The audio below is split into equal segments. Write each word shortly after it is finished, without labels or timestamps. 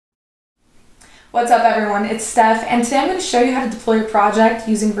What's up everyone, it's Steph, and today I'm going to show you how to deploy a project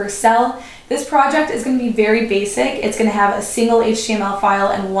using Vercel. This project is going to be very basic. It's going to have a single HTML file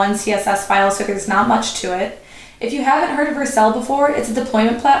and one CSS file, so there's not much to it. If you haven't heard of Vercel before, it's a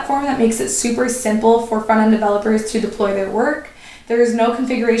deployment platform that makes it super simple for front-end developers to deploy their work. There is no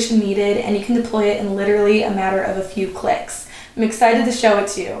configuration needed, and you can deploy it in literally a matter of a few clicks. I'm excited to show it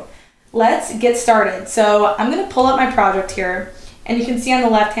to you. Let's get started. So I'm going to pull up my project here. And you can see on the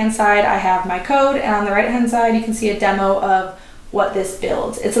left-hand side, I have my code, and on the right-hand side, you can see a demo of what this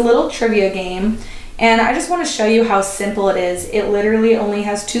builds. It's a little trivia game, and I just want to show you how simple it is. It literally only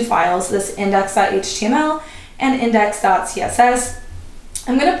has two files, this index.html and index.css.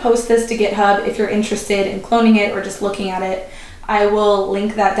 I'm going to post this to GitHub if you're interested in cloning it or just looking at it. I will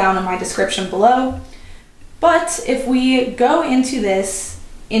link that down in my description below. But if we go into this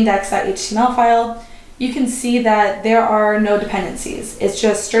index.html file, you can see that there are no dependencies. It's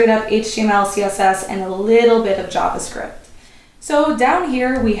just straight up HTML, CSS, and a little bit of JavaScript. So down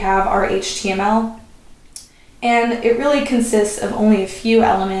here we have our HTML, and it really consists of only a few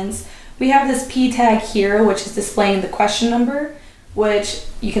elements. We have this p tag here, which is displaying the question number, which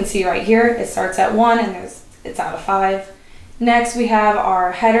you can see right here. It starts at 1 and it's out of 5. Next we have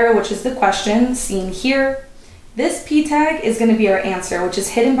our header, which is the question seen here. This p tag is going to be our answer, which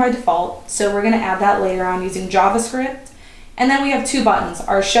is hidden by default, so we're going to add that later on using JavaScript. And then we have two buttons,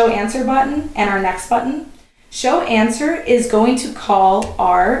 our show answer button and our next button. Show answer is going to call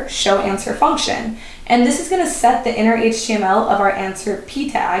our show answer function, and this is going to set the inner HTML of our answer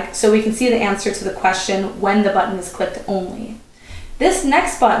p tag so we can see the answer to the question when the button is clicked only. This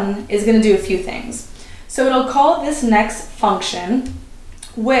next button is going to do a few things. So it'll call this next function,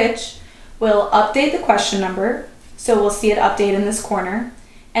 which will update the question number, so we'll see it update in this corner.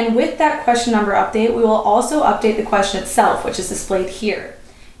 And with that question number update, we will also update the question itself, which is displayed here.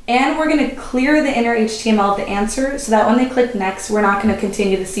 And we're going to clear the inner HTML of the answer so that when they click next, we're not going to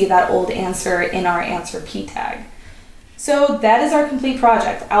continue to see that old answer in our answer p tag. So that is our complete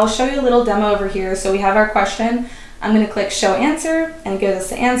project. I'll show you a little demo over here. So we have our question. I'm going to click show answer and it gives us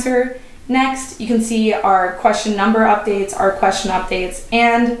the answer. Next, you can see our question number updates, our question updates,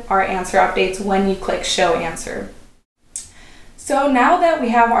 and our answer updates when you click show answer. So now that we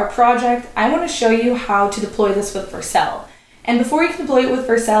have our project, I want to show you how to deploy this with Vercel. And before you can deploy it with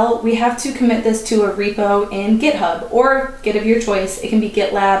Vercel, we have to commit this to a repo in GitHub, or Git of your choice. It can be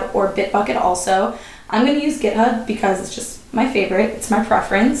GitLab or Bitbucket also. I'm going to use GitHub because it's just my favorite, it's my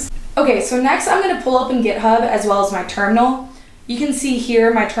preference. Okay, so next I'm going to pull up in GitHub as well as my terminal. You can see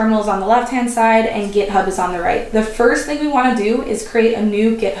here my terminal is on the left-hand side and GitHub is on the right. The first thing we want to do is create a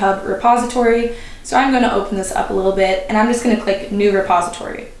new GitHub repository. So I'm going to open this up a little bit and I'm just going to click new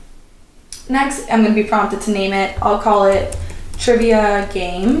repository. Next, I'm going to be prompted to name it. I'll call it trivia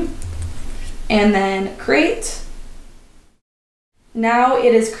game and then create. Now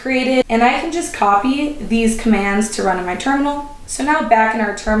it is created and I can just copy these commands to run in my terminal. So now back in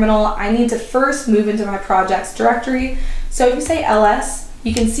our terminal, I need to first move into my projects directory. So if you say ls,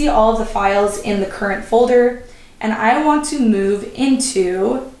 you can see all of the files in the current folder, and I want to move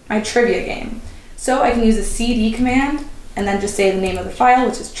into my trivia game. So I can use a cd command and then just say the name of the file,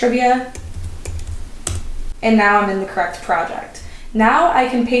 which is trivia, and now I'm in the correct project. Now I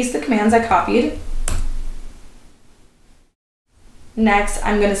can paste the commands I copied. Next,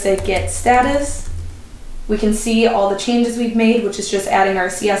 I'm going to say git status. We can see all the changes we've made, which is just adding our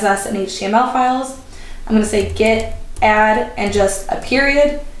CSS and HTML files. I'm going to say git add and just a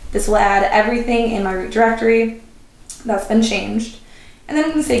period. This will add everything in my root directory that's been changed. And then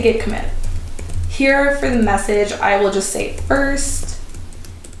I'm going to say git commit. Here for the message, I will just say first,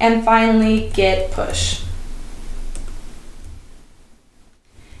 and finally git push.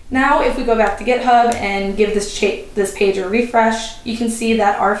 Now if we go back to GitHub and give this page a refresh, you can see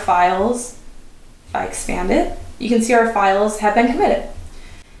that our files, if I expand it, you can see our files have been committed.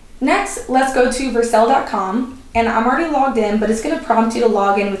 Next, let's go to vercel.com. And I'm already logged in, but it's going to prompt you to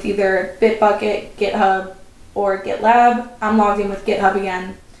log in with either Bitbucket, GitHub, or GitLab. I'm logged in with GitHub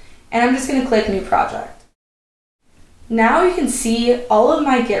again, and I'm just going to click New Project. Now you can see all of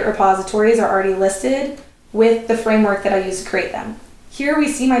my Git repositories are already listed with the framework that I use to create them. Here we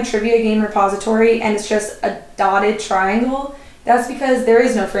see my trivia game repository, and it's just a dotted triangle. That's because there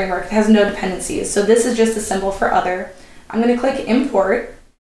is no framework, it has no dependencies, so this is just a symbol for other. I'm going to click Import.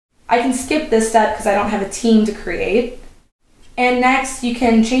 I can skip this step because I don't have a team to create. And next, you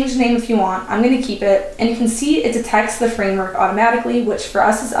can change the name if you want. I'm going to keep it. And you can see it detects the framework automatically, which for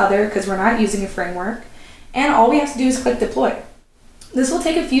us is other because we're not using a framework. And all we have to do is click deploy. This will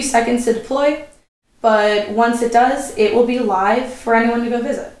take a few seconds to deploy, but once it does, it will be live for anyone to go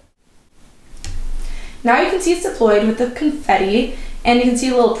visit. Now you can see it's deployed with the confetti, and you can see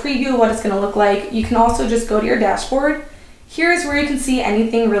a little preview of what it's going to look like. You can also just go to your dashboard. Here's where you can see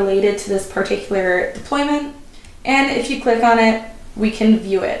anything related to this particular deployment, and if you click on it, we can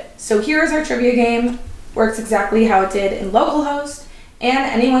view it. So here's our trivia game, works exactly how it did in localhost, and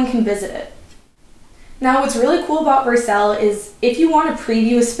anyone can visit it. Now what's really cool about Vercel is if you want to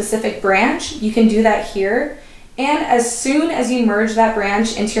preview a specific branch, you can do that here, and as soon as you merge that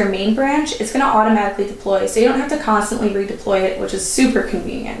branch into your main branch, it's going to automatically deploy, so you don't have to constantly redeploy it, which is super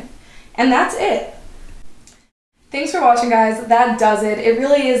convenient. And that's it. Thanks for watching, guys. That does it. It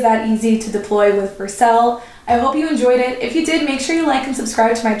really is that easy to deploy with Vercel. I hope you enjoyed it. If you did, make sure you like and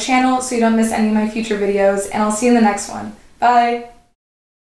subscribe to my channel so you don't miss any of my future videos, and I'll see you in the next one. Bye!